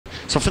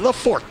So for the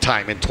 4th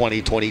time in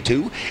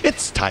 2022,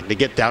 it's time to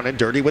get down and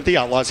dirty with the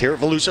Outlaws here at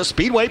Volusia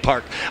Speedway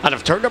Park. Out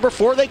of turn number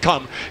 4 they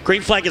come.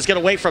 Green flag is going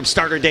to wave from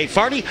starter Dave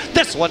Farney.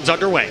 This one's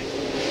underway.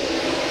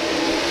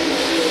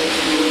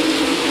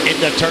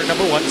 Into turn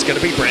number 1 is going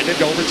to be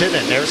Brandon Overton,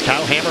 and there's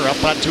Kyle Hammer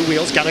up on 2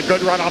 wheels. Got a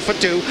good run off of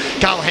 2.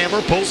 Kyle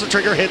Hammer pulls the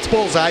trigger, hits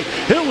bullseye.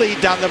 He'll lead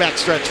down the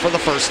backstretch for the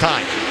first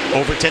time.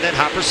 Overton and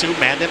hot pursuit,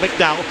 Mann and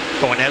McDowell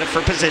going at it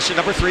for position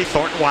number 3.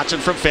 Thornton watching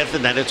from 5th,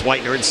 and then it's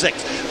Whitener in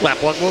 6th.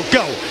 Lap 1 will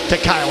go to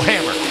Kyle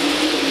Hammer.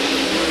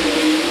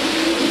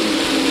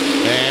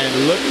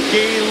 And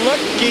looky.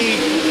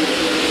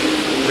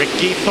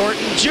 Ricky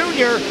Thornton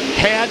Jr.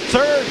 had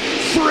 3rd.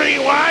 3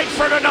 wide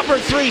for the number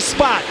 3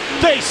 spot.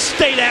 They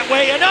stay that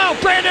way, and now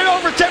Brandon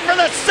Overton for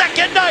the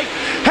 2nd night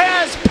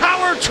has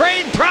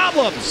powertrain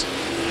problems.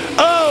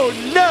 Oh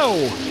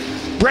no!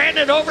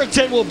 Brandon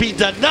Overton will be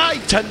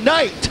denied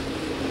tonight.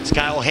 It's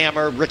Kyle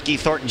Hammer, Ricky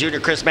Thornton Jr.,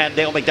 Chris Madden,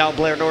 Dale McDowell,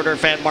 Blair Norder,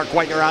 fan Mark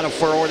Whitener out of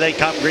 4. They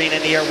come green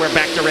in the air. We're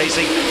back to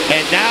racing,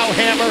 and now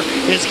Hammer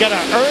is going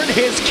to earn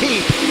his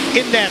keep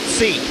in that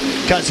seat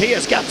because he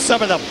has got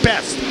some of the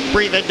best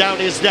breathing down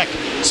his neck.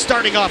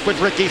 Starting off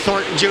with Ricky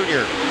Thornton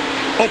Jr.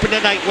 Open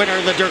the night winner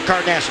of the Dirt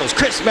Car Nationals.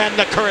 Chris Madden,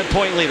 the current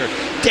point leader.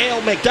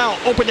 Dale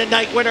McDowell, open the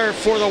night winner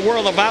for the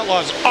World of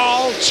Outlaws,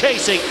 all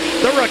chasing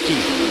the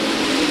rookie.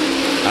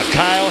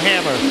 Kyle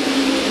Hammer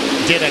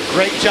did a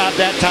great job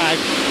that time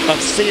of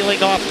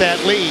sealing off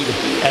that lead.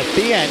 At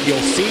the end,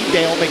 you'll see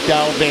Dale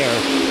McDowell there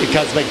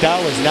because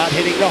McDowell is not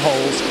hitting the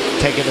holes,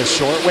 taking a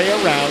short way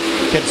around,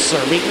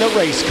 conserving the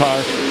race car.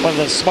 One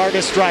of the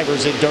smartest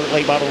drivers in dirt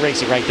late model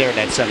racing right there in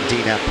that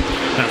 17F.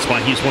 That's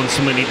why he's won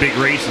so many big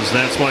races.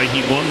 That's why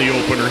he won the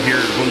opener here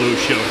at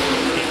Volusia.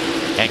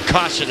 And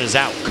caution is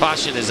out.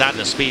 Caution is on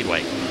the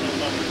speedway.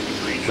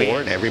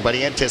 Ford,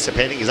 everybody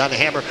anticipating. He's on the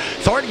Hammer.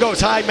 Thornton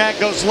goes high, Matt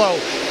goes low.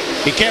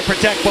 He can't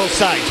protect both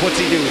sides. What's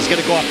he do? He's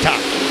going to go up top.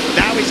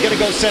 Now he's going to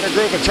go center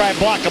groove and try and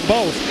block them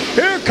both.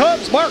 Here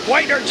comes Mark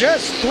Whitener,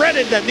 just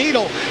threaded the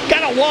needle.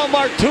 Got a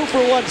Walmart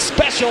 2-for-1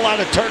 special out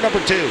of turn number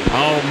 2.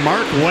 Oh,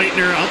 Mark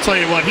Whitener, I'll tell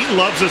you what, he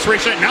loves this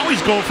race. Now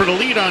he's going for the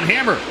lead on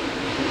Hammer.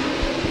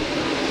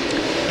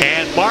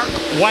 And Mark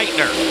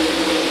Whitener,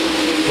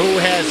 who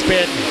has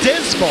been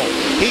dismal.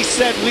 He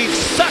said we've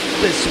sucked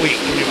this week.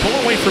 When you pull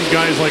away from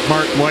guys like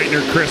Mark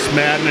Whitener, Chris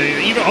Madden,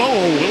 even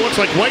it looks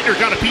like Whitener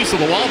got a piece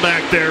of the wall back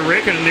there,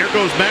 Rick, and there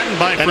goes Madden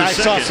by for and I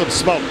second. saw some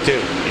smoke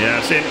too.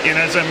 Yes, and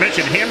as I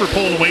mentioned, Hammer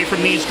pulling away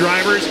from these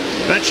drivers.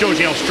 That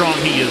shows you how strong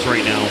he is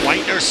right now.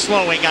 Whitener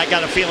slowing. I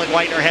got a feeling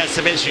Whitener has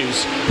some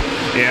issues.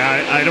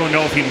 Yeah, I don't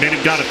know if he may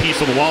have got a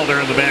piece of the wall there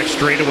in the back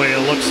straightaway.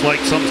 It looks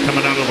like something's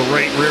coming out of the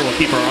right rear. We'll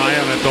keep our eye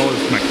on it though as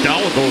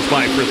McDowell goes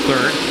by for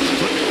 3rd.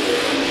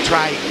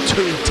 Try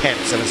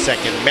 0.2 of a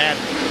second. Madden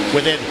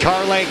within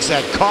car lengths,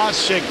 and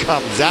caution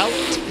comes out.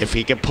 If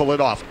he can pull it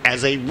off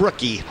as a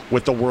rookie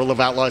with the World of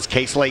Outlaws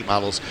case late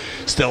models.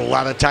 Still a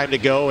lot of time to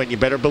go, and you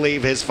better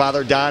believe his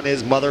father Don,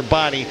 his mother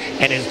Bonnie,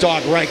 and his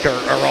dog Riker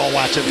are all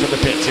watching from the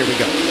pits. Here we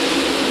go.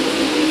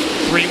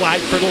 3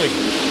 wide for the lead.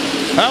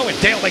 Oh,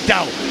 and Dale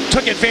McDowell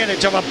took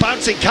advantage of a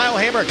bouncing Kyle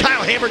Hammer.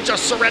 Kyle Hammer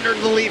just surrendered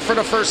the lead for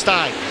the first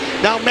time.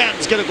 Now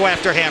Madden's going to go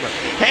after Hammer.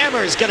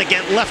 Hammer is going to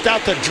get left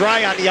out to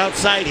dry on the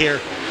outside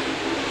here.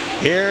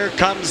 Here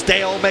comes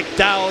Dale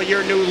McDowell,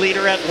 your new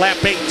leader at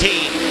lap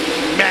 18.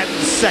 Madden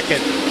 2nd.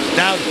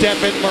 Now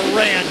Devin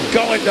Moran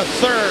going to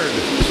 3rd.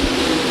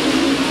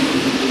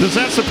 Does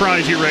that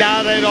surprise you, Rick?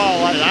 Not at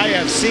all. I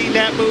have seen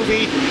that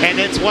movie, and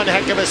it's one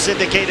heck of a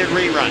syndicated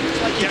rerun.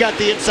 You got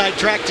the inside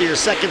track to your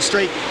 2nd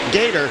straight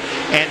Gator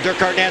and Dirt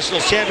Car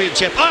Nationals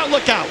Championship. Oh,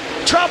 look out.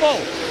 Trouble.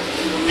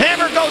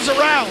 Hammer goes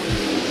around.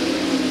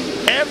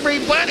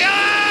 Everybody.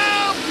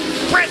 Oh!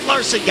 Brent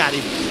Larson got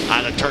him.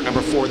 Out of turn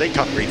number 4, they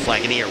come green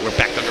flag in the air. We're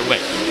back underway.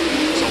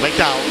 So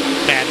McDowell,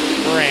 Madden,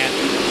 Moran,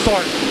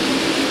 Thornton,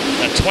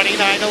 the 29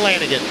 of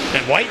Lanigan.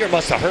 And Whitener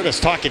must have heard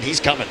us talking. He's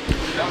coming.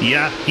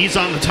 Yeah, he's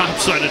on the top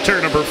side of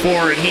turn number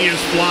 4, and he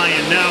is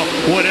flying now.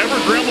 Whatever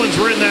gremlins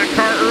were in that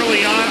car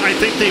early on, I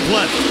think they've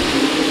left.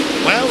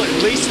 Well,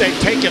 at least they've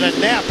taken a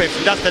nap, if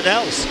nothing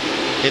else.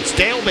 It's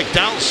Dale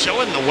McDowell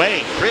showing the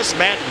way. Chris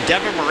Madden,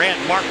 Devin Moran,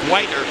 Mark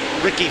Whitener,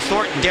 Ricky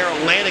Thornton, Darrell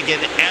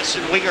Lanigan,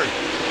 Ashton Wingard,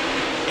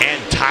 and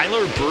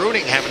Tyler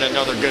Bruning having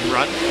another good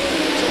run.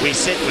 So we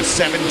sit with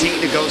 17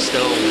 to go,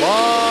 still a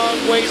long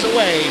ways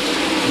away.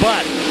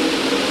 But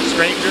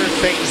stranger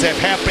things have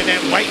happened, and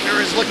Whitener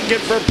is looking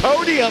good for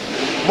podium.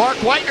 Mark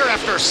Whitener,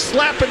 after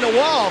slapping the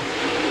wall,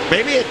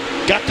 maybe it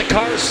got the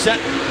car set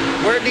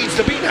where it needs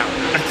to be now.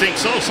 I think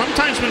so.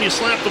 Sometimes when you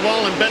slap the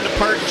wall and bend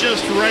apart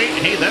just right,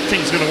 hey, that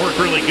thing's going to work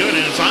really good,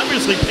 and it's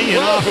obviously paying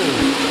off.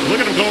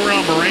 Look at him go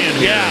around Moran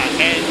here.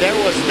 Yeah, and there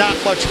was not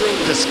much room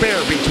to spare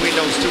between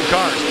those 2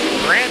 cars.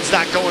 Moran's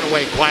not going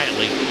away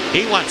quietly.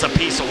 He wants a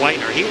piece of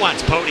Whitener. He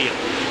wants podium.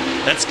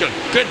 That's good.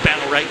 Good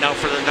battle right now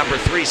for the number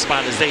 3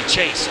 spot as they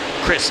chase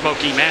Chris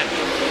Smokey Madden.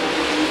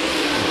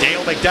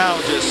 Dale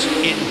McDowell just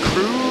in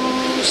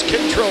cruise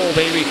control,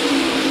 baby.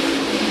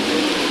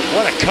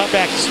 What a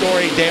comeback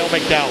story, Dale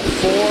McDowell.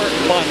 4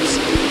 months,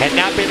 had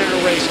not been in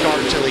a race car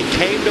until he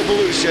came to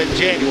Volusia in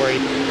January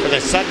for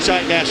the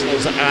Sunshine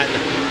Nationals on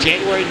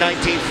January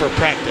 19th for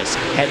practice.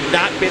 Had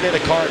not been in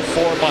a car in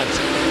 4 months.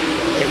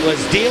 It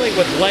was dealing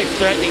with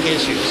life-threatening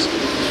issues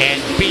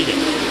and beat it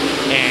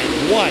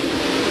and won.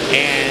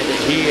 And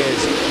he is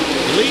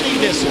leading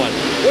this one.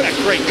 What a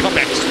great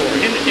comeback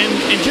story.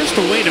 And just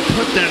a way to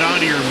put that out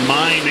of your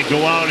mind to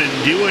go out and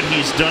do what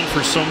he's done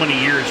for so many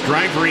years,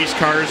 drive race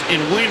cars and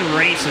win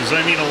races.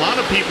 I mean, a lot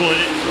of people,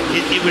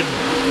 it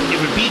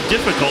would be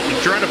difficult to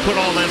try to put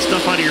all that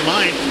stuff out of your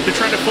mind to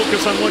try to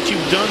focus on what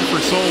you've done for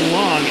so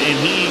long. And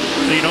he,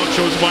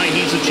 shows why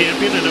he's a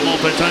champion and a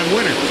multi-time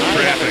winner.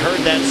 I haven't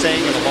heard that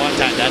saying in a long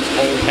time. That's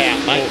old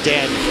hat. My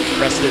dad,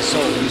 rest of his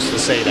soul, used to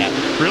say that.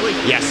 Really?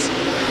 Yes.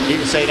 He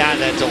would say that,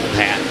 that's old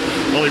hat.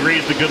 Well, he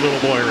raised a good little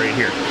boy right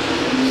here.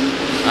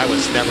 I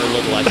was never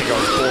little. I think I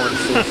was born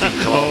 4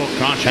 feet tall. Oh,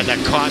 caution.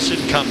 And the caution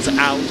comes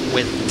out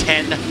with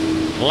 10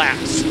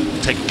 laps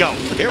to go.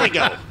 Here we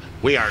go.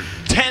 We are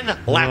 10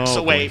 laps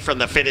away from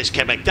the finish.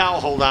 Can McDowell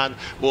hold on?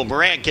 Will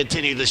Moran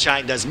continue to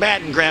shine? Does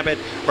Madden grab it?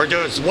 Or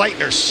does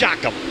Whitener shock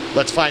him?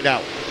 Let's find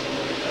out.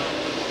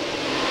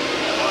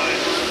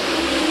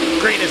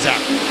 Green is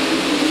out.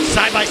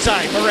 Side by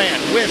side, Moran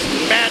with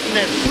Madden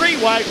and 3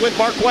 wide with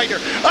Mark Whitener.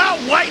 Oh,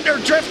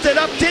 Whitener drifted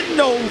up, didn't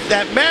know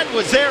that Madden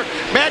was there.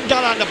 Madden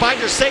got on the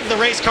binder, saved the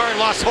race car, and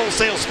lost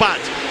wholesale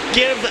spots.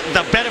 Give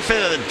the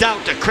benefit of the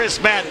doubt to Chris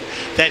Madden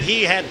that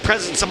he had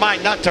presence of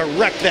mind not to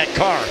wreck that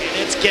car. And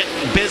it's getting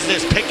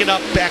business picking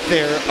up back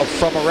there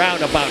from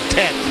around about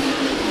 10th.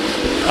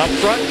 Up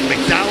front,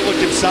 McDowell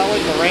looking solid,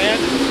 Moran.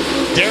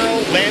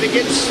 Darrell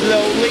Lanigan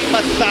slowly,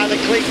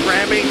 methodically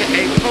grabbing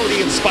a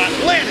podium spot.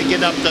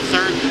 Lanigan up to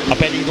 3rd. I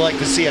bet he'd like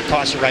to see a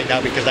caution right now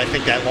because I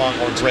think that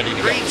Longhorn's ready to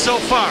go. Green so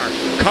far.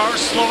 Car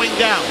slowing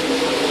down.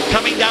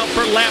 Coming down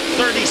for lap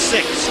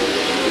 36.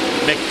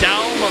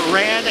 McDowell,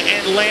 Moran,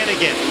 and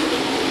Lanigan.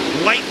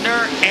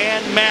 Whitener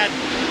and Madden.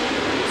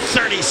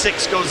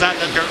 36 goes on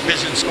the Dirt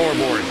Vision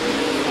scoreboard.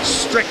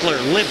 Strickler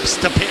limps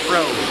to pit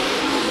road.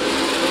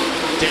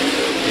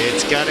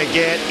 It's going to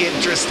get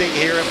interesting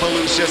here at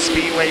Volusia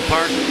Speedway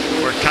Park.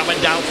 We're coming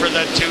down for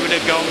the 2 to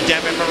go.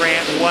 Devin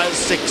Moran was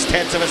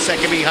 0.6 of a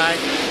second behind.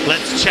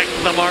 Let's check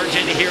the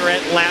margin here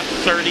at lap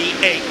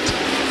 38.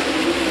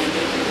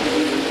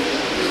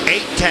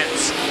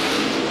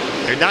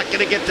 0.8. They're not going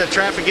to get the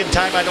traffic in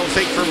time, I don't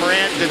think, for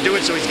Moran to do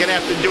it, so he's going to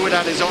have to do it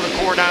on his own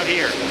accord out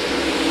here.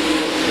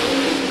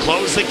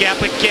 Close the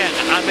gap again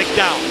on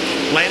McDowell.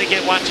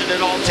 Lanigan watching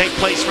it all take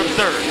place from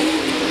 3rd.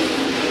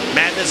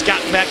 Madden has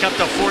gotten back up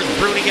to 4th.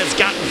 Bruning has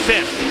gotten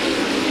 5th.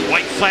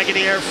 White flag in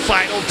the air,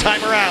 final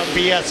time around,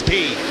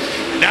 BSP.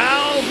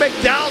 Now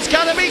McDowell's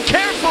got to be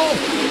careful.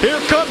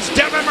 Here comes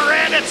Devin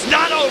Moran. It's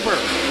not over.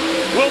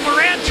 Will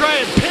Moran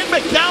try and pin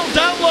McDowell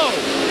down low?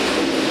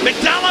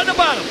 McDowell on the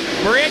bottom.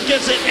 Moran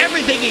gives it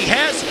everything he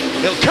has.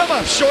 He'll come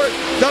up short.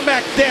 The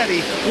Mac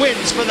Daddy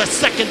wins for the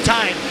 2nd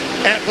time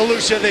at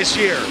Volusia this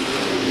year.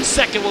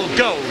 2nd will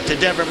go to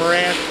Devin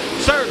Moran.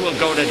 3rd will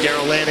go to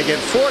Darrell Lanigan.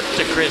 4th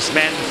to Chris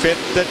Madden.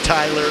 5th to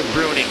Tyler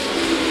Bruning.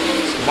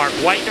 Mark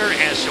Whitener,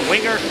 Ashton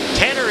Winger,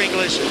 Tanner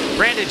English,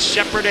 Brandon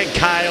Shepard, and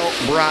Kyle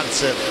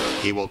Bronson.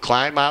 He will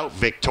climb out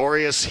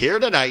victorious here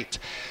tonight.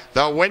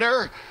 The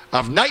winner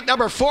of night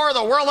number 4 of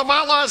the World of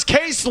Outlaws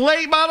Case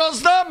Late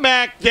Models, the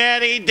Mac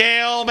Daddy,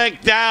 Dale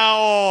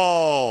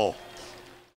McDowell.